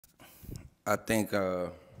I think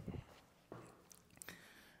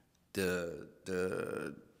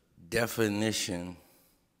the definition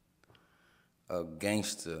of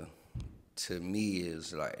gangster to me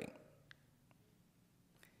is like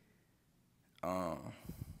um,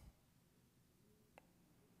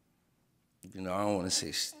 I don't want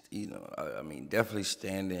to say I mean definitely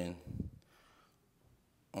standing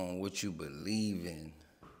on what you believe in,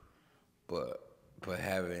 but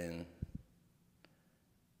having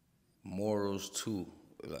morals too.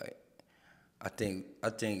 Like I think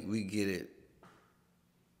we get it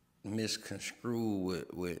misconstrued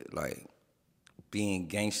with like being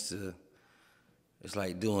gangster. It's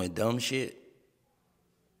like doing dumb shit,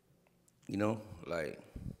 like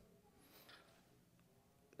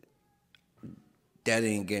that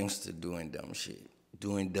ain't gangster doing dumb shit.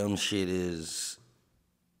 Doing dumb shit is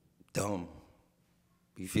dumb.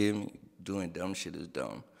 You feel me? Doing dumb shit is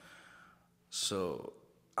dumb. So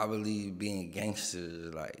I believe being gangster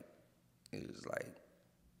is like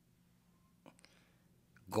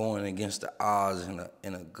going against the odds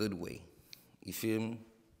in a good way. You feel me?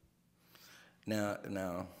 Now,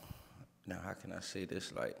 how can I say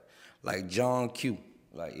this? Like John Q.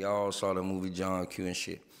 Like y'all saw the movie John Q and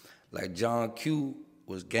shit. Like John Q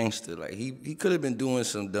was gangster. Like he could have been doing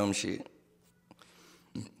some dumb shit.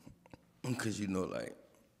 Cause like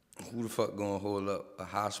who the fuck gonna hold up a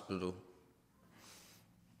hospital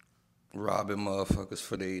robbing motherfuckers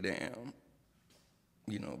for they damn,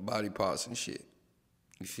 body parts and shit.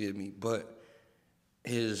 You feel me? But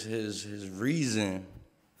his reason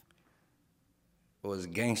was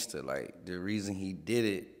gangster. Like the reason he did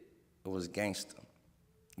it was gangster.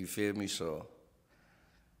 You feel me? So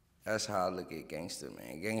that's how I look at gangster,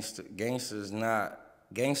 man. Gangster is not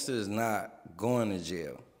going to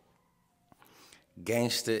jail.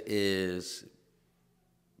 Gangster is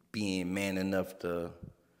being man enough to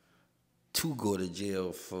go to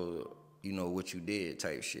jail for, what you did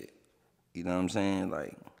type shit. You know what I'm saying?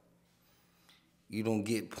 Like, you don't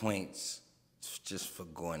get points just for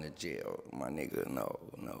going to jail, my nigga. No.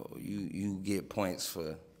 You get points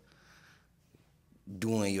for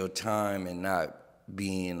doing your time and not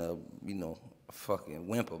being a fucking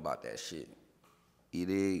wimp about that shit. You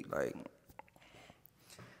dig? Like,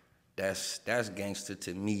 that's gangster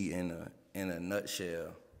to me in a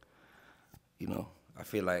nutshell. I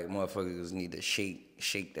feel like motherfuckers need to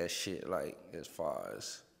shake that shit, like, as far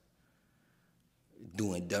as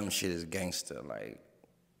doing dumb shit is gangster. Like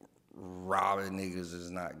robbing niggas is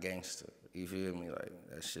not gangster. You feel me? Like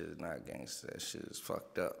that shit is not gangster. That shit is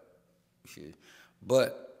fucked up. You feel?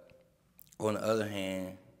 But on the other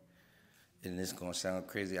hand, and this gonna sound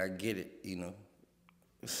crazy, I get it. You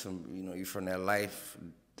from that life.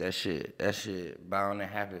 That shit bound to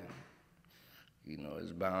happen.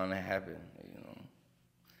 It's bound to happen.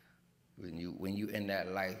 When you in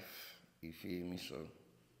that life, you feel me? So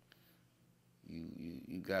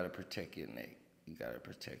you gotta protect your neck. You gotta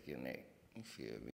protect your neck. You feel me?